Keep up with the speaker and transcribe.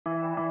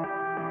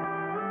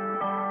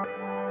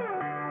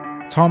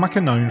Tarmac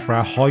are known for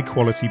our high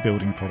quality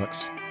building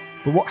products,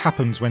 but what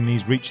happens when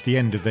these reach the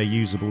end of their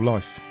usable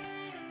life?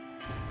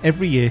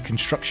 Every year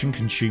construction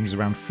consumes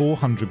around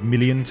 400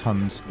 million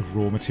tonnes of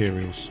raw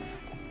materials.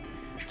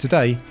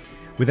 Today,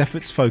 with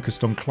efforts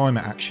focused on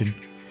climate action,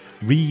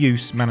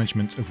 reuse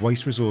management of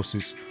waste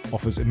resources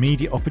offers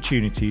immediate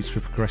opportunities for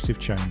progressive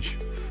change.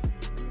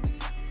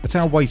 At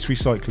our waste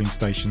recycling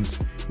stations,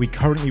 we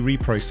currently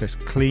reprocess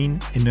clean,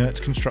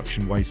 inert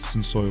construction wastes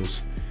and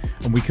soils,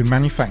 and we can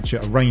manufacture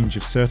a range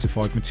of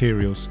certified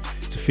materials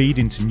to feed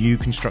into new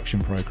construction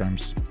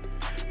programmes,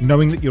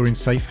 knowing that you're in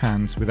safe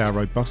hands with our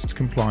robust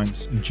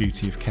compliance and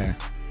duty of care.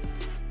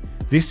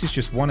 This is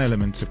just one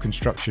element of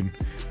construction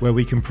where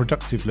we can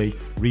productively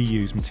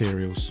reuse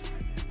materials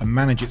and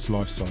manage its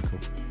life cycle.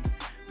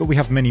 But we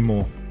have many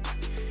more.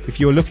 If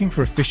you're looking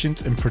for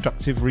efficient and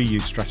productive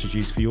reuse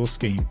strategies for your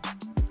scheme,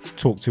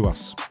 talk to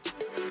us.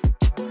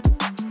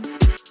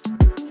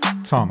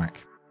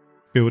 Tarmac,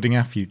 building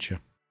our future.